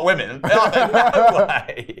for a hot woman. No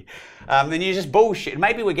way. Then you're just bullshit.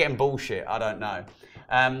 Maybe we're getting bullshit. I don't know.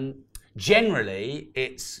 Generally,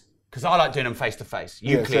 it's because I like doing them face to face.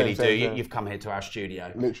 You clearly do. You've come here to our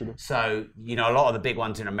studio. Literally. So, a lot of the big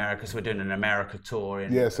ones in America, so we're doing an America tour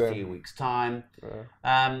in a few weeks' time.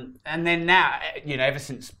 Yeah. And then now, ever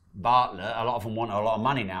since Bartlett, a lot of them want a lot of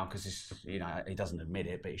money now because, he doesn't admit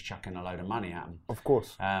it, but he's chucking a load of money at them. Of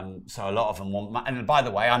course. So a lot of them want money. And by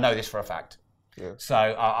the way, I know this for a fact. Yeah. So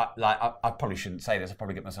I probably shouldn't say this. I'll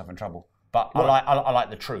probably get myself in trouble. But I like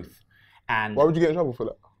the truth. And why would you get in trouble for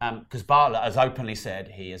that? Because Bartlett has openly said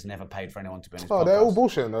he has never paid for anyone to be on his podcast. They're all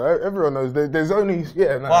bullshit though. Everyone knows. There's only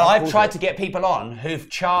Well, I've tried to get people on who've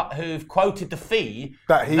quoted the fee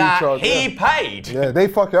that he paid. Yeah, they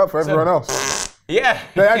fuck it up for everyone else. Yeah,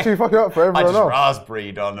 they actually fuck it up for everyone else. I just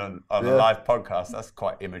raspberried on a live podcast. That's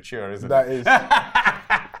quite immature, isn't it? That is.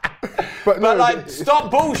 But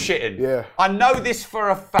stop bullshitting. Yeah. I know this for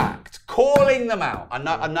a fact. Calling them out.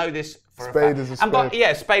 I know this. Spade is a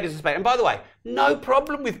spade. Spade is a spade. And by the way, no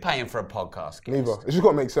problem with paying for a podcast guest. Neither. It's just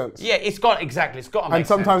got to make sense. Yeah, it's got to make sense. And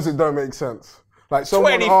sometimes it don't make sense. Like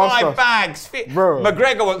 25 bags. Bro.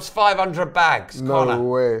 McGregor wants 500 bags. No Connor.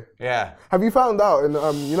 way. Yeah. Have you found out,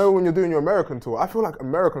 when you're doing your American tour, I feel like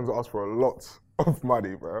Americans ask for a lot of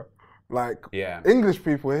money, bro. Like, English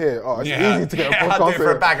people here, it's easy to get a podcast. I'll do it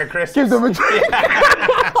for a bag of crisps. Give them a drink.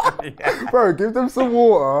 Bro, give them some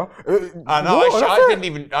water. I know,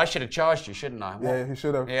 I should have charged you, shouldn't I? Yeah, you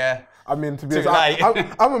should have. Yeah. I mean, to be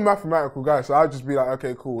honest, I'm a mathematical guy, so I'd just be like,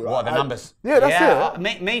 okay, cool. What are the numbers? Yeah, that's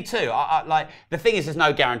it. Me too. The thing is, there's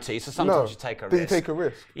no guarantee, so sometimes you take a risk. You take a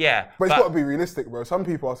risk. Yeah. But it's got to be realistic, bro. Some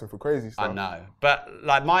people asking for crazy stuff. I know. But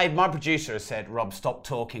my producer has said, Rob, stop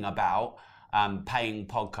talking about paying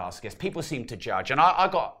podcast guests. People seem to judge. And I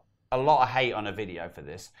got a lot of hate on a video for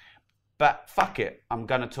this. But fuck it. I'm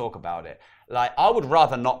going to talk about it. I would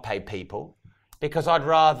rather not pay people because I'd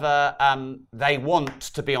rather they want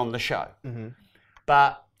to be on the show. Mm-hmm.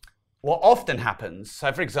 But what often happens,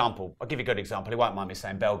 so for example, I'll give you a good example. He won't mind me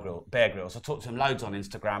saying Bear Grylls. I talked to him loads on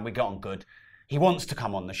Instagram. We got on good. He wants to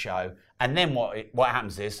come on the show. And then what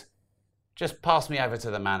happens is, just pass me over to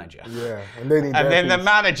the manager. Yeah, and then the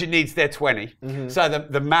manager needs their 20. Mm-hmm. So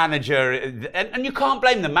the manager, and you can't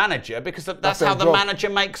blame the manager because that's how the manager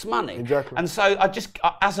makes money. Exactly. And so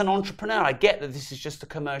as an entrepreneur, I get that this is just a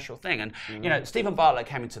commercial thing. And Stephen Bartlett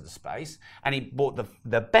came into the space and he bought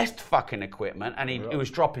the best fucking equipment and he was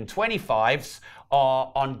dropping 25s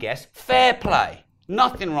on guests. Fair play.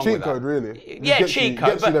 Nothing wrong with that. Cheat code, really. Yeah, cheat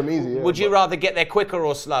code. Gets you them easy, would you rather get there quicker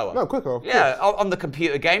or slower? No, quicker. Of course. On the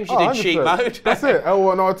computer games, you did cheat mode. That's it.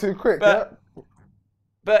 L1, R2, quick.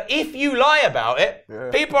 But if you lie about it,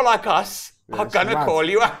 people like us are gonna call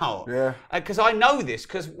you out. Yeah. Because I know this.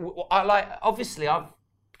 Because obviously, I've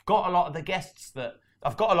got a lot of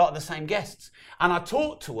the same guests, and I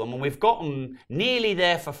talk to them, and we've got them nearly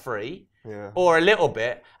there for free, or a little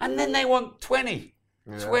bit, and then they want 20.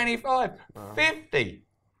 25, 50.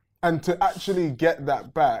 And to actually get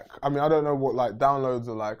that back, I mean, I don't know what downloads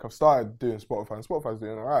are like. I've started doing Spotify, and Spotify's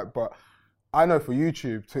doing all right, but I know for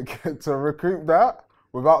YouTube to recoup that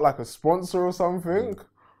without a sponsor or something,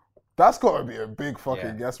 that's got to be a big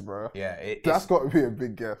fucking guess, bro. Yeah, that's got to be a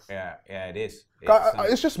big guess. Yeah, it is.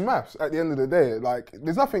 It's just maths at the end of the day.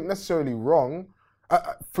 There's nothing necessarily wrong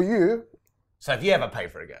for you. So if you ever pay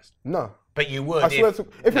for a guest? No. But you would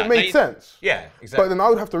if it made sense. Yeah, exactly. But then I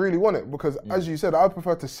would have to really want it because, as you said, I would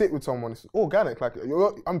prefer to sit with someone. It's organic.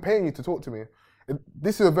 I'm paying you to talk to me.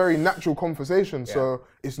 This is a very natural conversation, so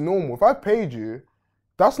it's normal. If I paid you,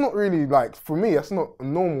 that's not really for me. That's not a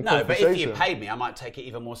normal conversation. No, but if you paid me, I might take it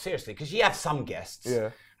even more seriously because you have some guests.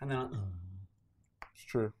 Yeah. And they're like, it's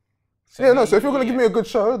true. So so if you're going to give me a good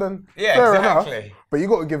show, then fair enough. But you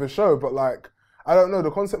got to give a show. But I don't know, the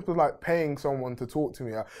concept of paying someone to talk to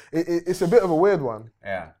me, it's a bit of a weird one.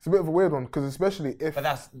 Yeah. It's a bit of a weird one because especially if...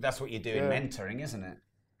 But that's what you do in mentoring, isn't it?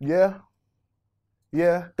 Yeah.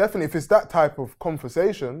 Yeah, definitely. If it's that type of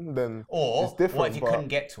conversation, then it's different. Or what if you couldn't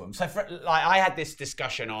get to them? So I had this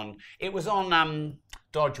discussion it was on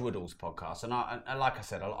Dodge Woodall's podcast, and like I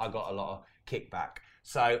said, I got a lot of kickback.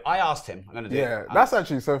 So I asked him, I'm going to do it. That's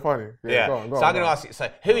actually so funny. Yeah. Go on, so I'm going to ask you,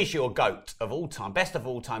 who is your GOAT of all time, best of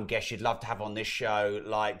all time guest you'd love to have on this show,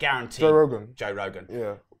 guaranteed? Joe Rogan.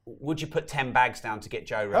 Yeah. Would you put 10 bags down to get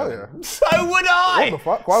Joe Rogan? Oh, yeah. So would I. What the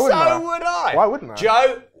fuck? Why wouldn't I? So would I. Why wouldn't I?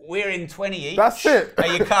 Joe, we're in 20 each. That's it. Are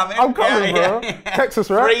you coming? I'm coming, bro. Texas,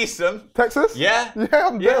 right? Threesome. Texas? Yeah. Yeah,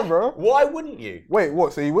 I'm there, bro. Why wouldn't you? Wait,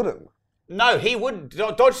 what? So he wouldn't? No, he wouldn't.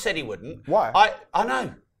 Dodge said he wouldn't. Why? I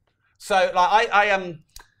know. So like I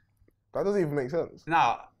That doesn't even make sense.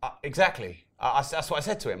 No, exactly. That's what I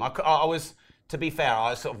said to him. I was, to be fair,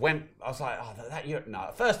 I sort of went. I was like, "Oh, that you're no."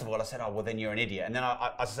 First of all, I said, "Oh, well, then you're an idiot." And then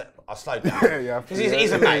I slowed down. Because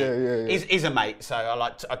he's a mate. He's a mate. So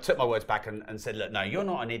I took my words back and said, "Look, no, you're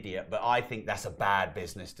not an idiot, but I think that's a bad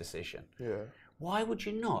business decision." Yeah. Why would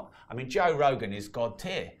you not? I mean, Joe Rogan is god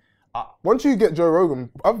tier. Once you get Joe Rogan,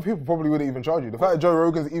 other people probably wouldn't even charge you. The fact that Joe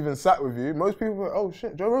Rogan's even sat with you, most people are, oh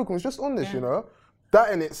shit, Joe Rogan was just on this, you know?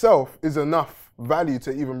 That in itself is enough value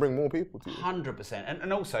to even bring more people to you. 100%.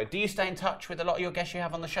 And also, do you stay in touch with a lot of your guests you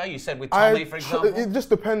have on the show? You said with Tommy, for example. It just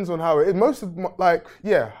depends on how it is. Most of my,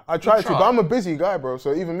 I try to, but I'm a busy guy, bro.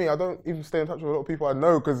 So even me, I don't even stay in touch with a lot of people I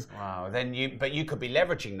know because. Wow. But you could be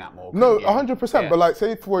leveraging that more. No, 100%. Yeah. But like,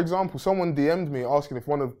 say for example, someone DM'd me asking if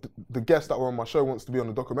one of the guests that were on my show wants to be on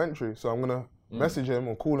the documentary. So I'm gonna message him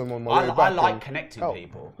or call him on my way back. I like connecting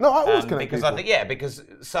people. No, I always connect because people. Because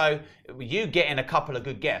so you getting a couple of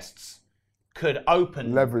good guests could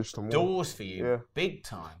open leverage doors for you big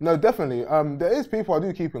time. No, definitely. There is people I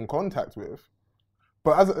do keep in contact with,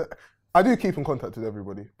 but I do keep in contact with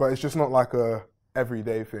everybody, but it's just not like a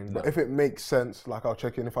everyday thing. No. But if it makes sense, like I'll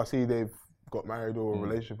check in if I see they've got married or a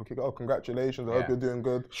relationship. Oh, congratulations! I hope you're doing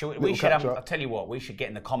good. We should. I'll tell you what. We should get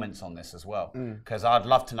in the comments on this as well because I'd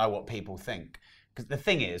love to know what people think. Because the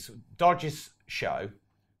thing is, Dodge's show.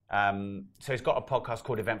 So he's got a podcast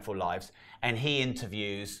called Eventful Lives, and he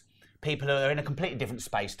interviews people who are in a completely different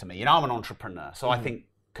space to me. You know, I'm an entrepreneur, so I think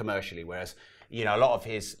commercially, whereas, you know, a lot of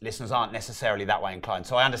his listeners aren't necessarily that way inclined.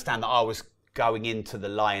 So I understand that I was going into the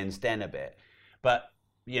lion's den a bit. But,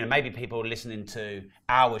 you know, maybe people listening to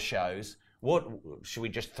our shows, should we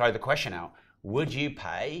just throw the question out? Would you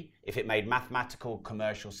pay, if it made mathematical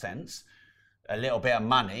commercial sense, a little bit of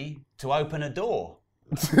money to open a door?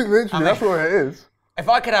 Literally, that's what it is. If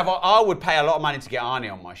I could have, I would pay a lot of money to get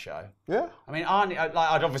Arnie on my show. Yeah. I mean, Arnie,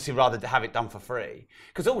 I'd obviously rather have it done for free.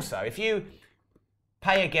 Because also, if you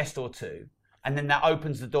pay a guest or two, and then that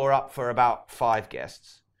opens the door up for about 5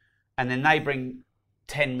 guests, and then they bring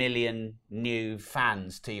 10 million new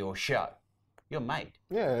fans to your show, you're made.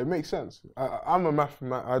 Yeah, it makes sense. I'm a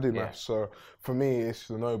I do maths, so for me, it's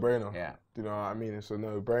a no-brainer. Yeah. You know what I mean? It's a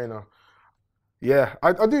no-brainer. Yeah,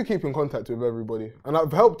 I do keep in contact with everybody. And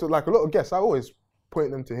I've helped, like, a lot of guests. I always point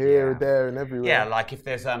them to here, there, and everywhere. Yeah, like if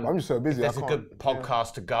there's I'm just so busy. If there's a good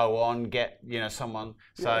podcast to go on, get someone.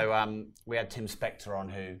 So we had Tim Spector on,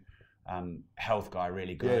 who health guy,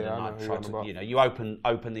 really good. Yeah, and I tried to, you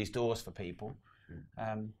open these doors for people.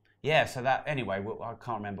 So that anyway, I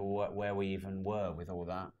can't remember where we even were with all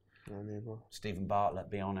that. Stephen Bartlett,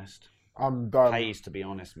 be honest. I'm done. Pays to be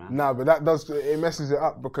honest, man. No, but it messes it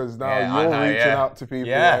up because now you're reaching out to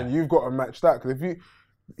people and you've got to match that. Because if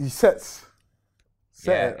he sets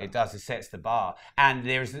it does. It sets the bar, and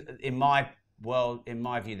there's in my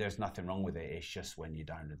view, there's nothing wrong with it. It's just when you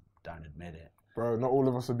don't admit it. Bro, not all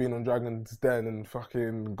of us have been on Dragon's Den and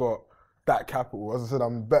fucking got that capital. As I said,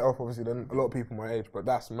 I'm better off obviously than a lot of people my age, but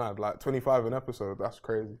that's mad. Like 25 an episode, that's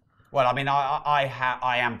crazy. Well, I mean,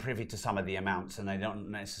 I am privy to some of the amounts, and they don't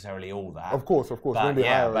necessarily all that. Of course. But maybe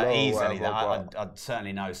higher or lower, easily whatever, I'd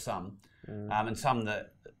certainly know some, and some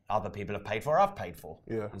that other people have paid for, I've paid for.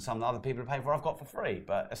 Yeah. And some that other people have paid for, I've got for free.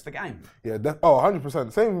 But it's the game. Yeah.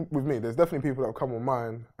 100%. Same with me. There's definitely people that have come on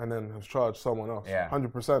mine and then have charged someone else. Yeah.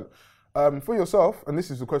 100%. For yourself, and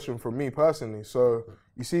this is a question from me personally. So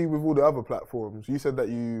you see, with all the other platforms, you said that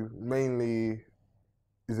you mainly,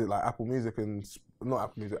 is it like Apple Music and not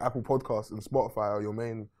Apple Music, Apple Podcasts and Spotify are your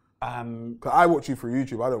main. Cause I watch you through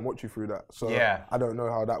YouTube. I don't watch you through that, so I don't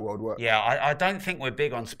know how that world works. Yeah, I don't think we're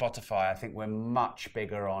big on Spotify. I think we're much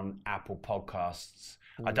bigger on Apple Podcasts.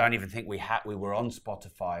 I don't even think we were on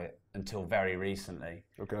Spotify until very recently.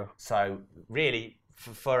 Okay. So really,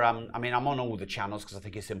 I mean, I'm on all the channels because I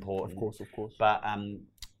think it's important. Of course. But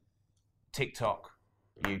TikTok,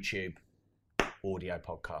 YouTube, audio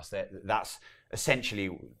podcast. That's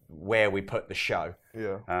essentially where we put the show.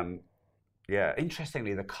 Yeah. Yeah,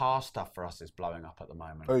 interestingly, the car stuff for us is blowing up at the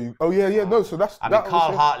moment. Yeah. No, so that's. I mean,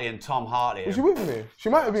 Carl Hartley and Tom Hartley. Was she with me? She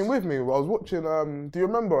might have been with me. I was watching. Do you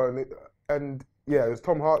remember? And yeah, it was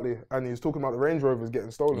Tom Hartley, and he was talking about the Range Rovers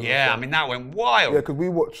getting stolen. Yeah, I mean that went wild. Yeah,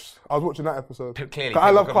 because I was watching that episode. Clearly, I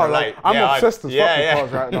love cars. Like, I'm obsessed as fuck with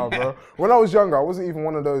cars right now, bro. When I was younger, I wasn't even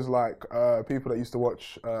one of those like people that used to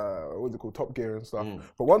watch what's it called, Top Gear and stuff.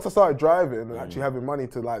 But once I started driving and actually having money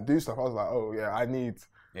to like do stuff, I was like, oh yeah, I need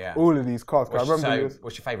all of these cars.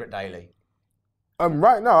 What's your favourite daily?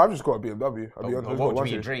 Right now, I've just got a BMW. I'll be honest. What would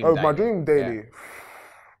be your dream daily? My dream daily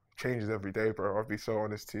changes every day, bro. I'll be so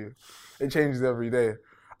honest to you. It changes every day.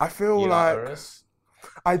 I feel like Urus?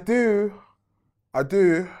 I do,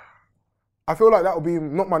 I feel like that will be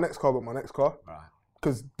not my next car, but my next car. Right.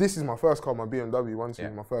 Because this is my first car, my BMW 1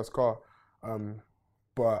 Series, my first car.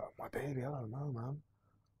 But my daily, I don't know, man.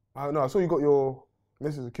 I don't know. I saw you got your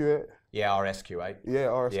Mrs. Q8. Yeah, RSQ8. Yeah,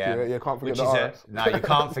 RSQ8. Yeah, can't forget the RS. No, you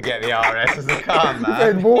can't forget the RS as a car, man.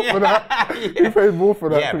 You paid more for that. You paid more for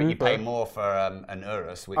that. Yeah, but you pay more for an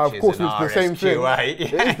Urus, which of course, is an it's the same thing. RSQ8.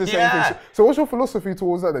 It is the same thing. So what's your philosophy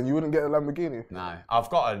towards that then? You wouldn't get a Lamborghini? No, I've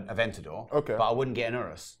got an Aventador, but I wouldn't get an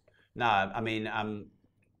Urus. No, I mean, I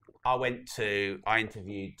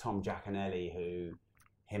interviewed Tom Giaconelli, who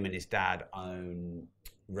him and his dad own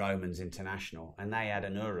Romans International, and they had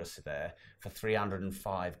an Urus there for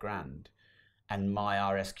 305 grand. And my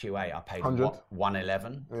RSQ8, I paid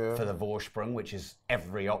 111 for the Vorsprung, which is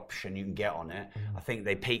every option you can get on it. I think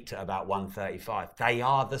they peaked at about 135. They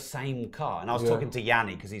are the same car. And I was talking to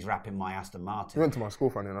Yanni because he's wrapping my Aston Martin. He went to my school,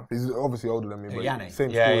 funny enough. He's obviously older than me. But Yanni? Same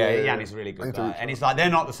school. Yeah, Yanni's a really good guy. And he's like, they're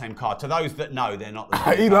not the same car. To those that know, they're not the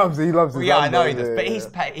same he car. loves his Yeah, I know he Lambo, does.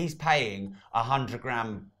 But he's paying 100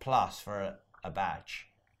 grand plus for a badge.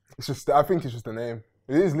 It's just, I think it's just the name.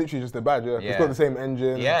 It is literally just a badge, It's got the same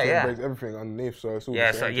engine, same brakes, everything underneath, so it's all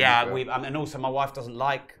the same. And also my wife doesn't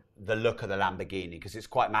like the look of the Lamborghini because it's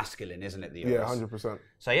quite masculine, isn't it? The Urus? Yeah, 100%.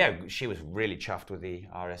 So yeah, she was really chuffed with the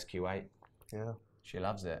RSQ8. Yeah. She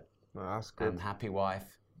loves it. No, that's good. And happy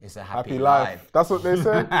wife is a happy life. life. That's what they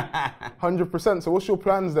say. 100%. So what's your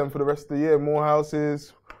plans then for the rest of the year? More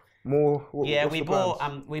houses? More? We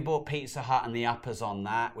bought Pizza Hut and the uppers on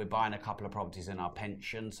that. We're buying a couple of properties in our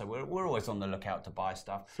pension, so we're always on the lookout to buy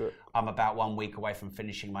stuff. I'm about 1 week away from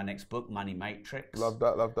finishing my next book, Money Matrix. Love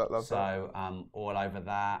that. So all over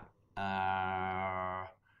that.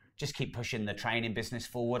 Just keep pushing the training business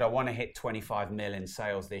forward. I want to hit 25 mil in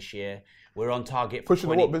sales this year. We're on target for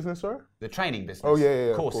pushing the what business, sorry? The training business. Oh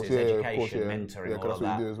yeah. Courses, education, mentoring, all of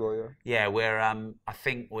that. Yeah, that's what you do as well, yeah. Yeah, we're. I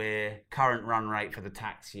think we're current run rate for the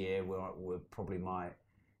tax year. We probably might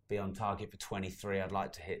be on target for 23. I'd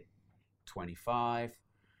like to hit 25.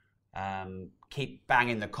 Keep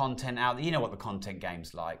banging the content out. You know what the content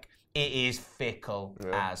game's like. It is fickle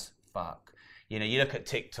as fuck. You know, you look at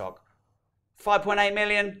TikTok, 5.8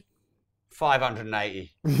 million. 580.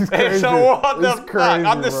 So what the fuck?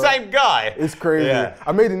 I'm the same guy. It's crazy. Yeah.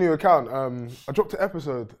 I made a new account. I dropped an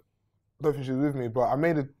episode. I don't think she was with me, but I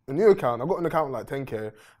made a new account. I got an account with like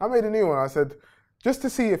 10K. I made a new one. I said, just to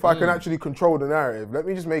see if I can actually control the narrative, let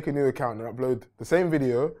me just make a new account and upload the same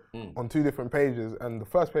video on 2 different pages. And the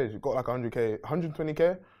first page got like 100K,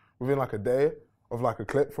 120K within like a day of like a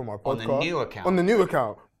clip from my podcast. On the new account? On the new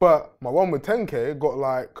account. But my one with 10K got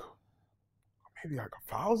like, maybe like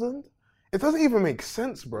 1,000. It doesn't even make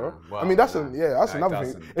sense, bro. Well, I mean, that's another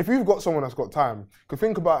thing. If you've got someone that's got time, could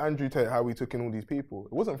think about Andrew Tate, how we took in all these people.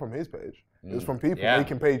 It wasn't from his page. It was from people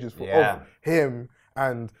making pages of him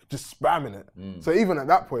and just spamming it. So even at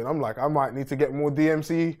that point, I'm like, I might need to get more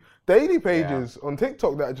DMC daily pages on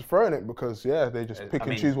TikTok that are just throwing it because, they just pick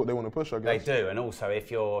and choose what they want to push, I guess. They do. And also, if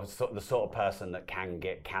you're the sort of person that can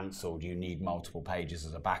get cancelled, you need multiple pages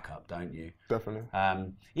as a backup, don't you? Definitely.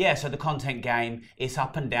 So the content game, it's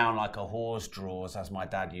up and down like a horse draws, as my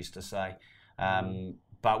dad used to say.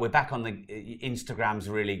 But we're back on the Instagram's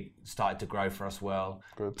really started to grow for us well.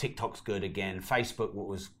 Good. TikTok's good again. Facebook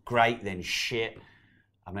was great, then shit.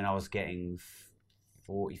 I mean, I was getting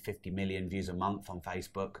 40, 50 million views a month on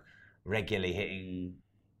Facebook, regularly hitting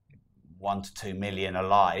 1 to 2 million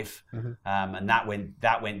alive, and that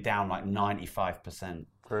went down like 95%.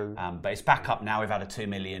 Crazy. But it's back up now. We've had a 2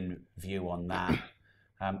 million view on that.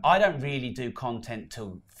 I don't really do content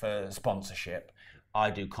for sponsorship.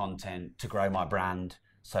 I do content to grow my brand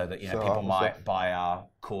so that people might buy our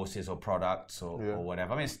courses or products or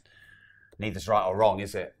whatever. I mean, it's neither's right or wrong,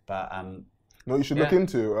 is it? But no, you should look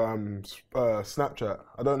into Snapchat.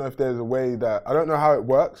 I don't know if there's a way that I don't know how it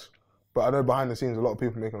works, but I know behind the scenes a lot of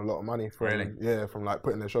people making a lot of money from from like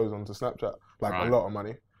putting their shows onto Snapchat, like a lot of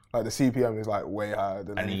money. Like the CPM is like way higher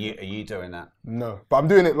than. And are you doing that? No, but I'm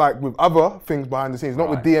doing it like with other things behind the scenes, not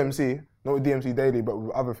with DMC, not with DMC Daily, but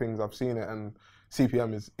with other things. I've seen it, and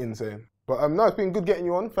CPM is insane. But no, it's been good getting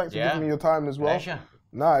you on. Thanks for giving me your time as well. Pleasure.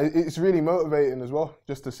 Nah, it's really motivating as well,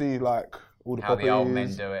 just to see like all the how properties the old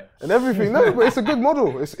men do it and everything. No, but it's a good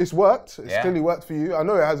model. It's worked. It's clearly worked for you. I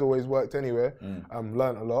know it has always worked anyway.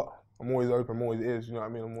 Learned a lot. I'm always open. I'm always ears. You know what I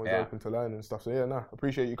mean? I'm always open to learn and stuff. So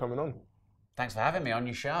appreciate you coming on. Thanks for having me on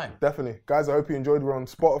your show. Definitely. Guys, I hope you enjoyed. We're on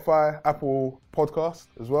Spotify, Apple Podcast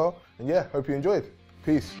as well. And hope you enjoyed.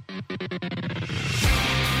 Peace.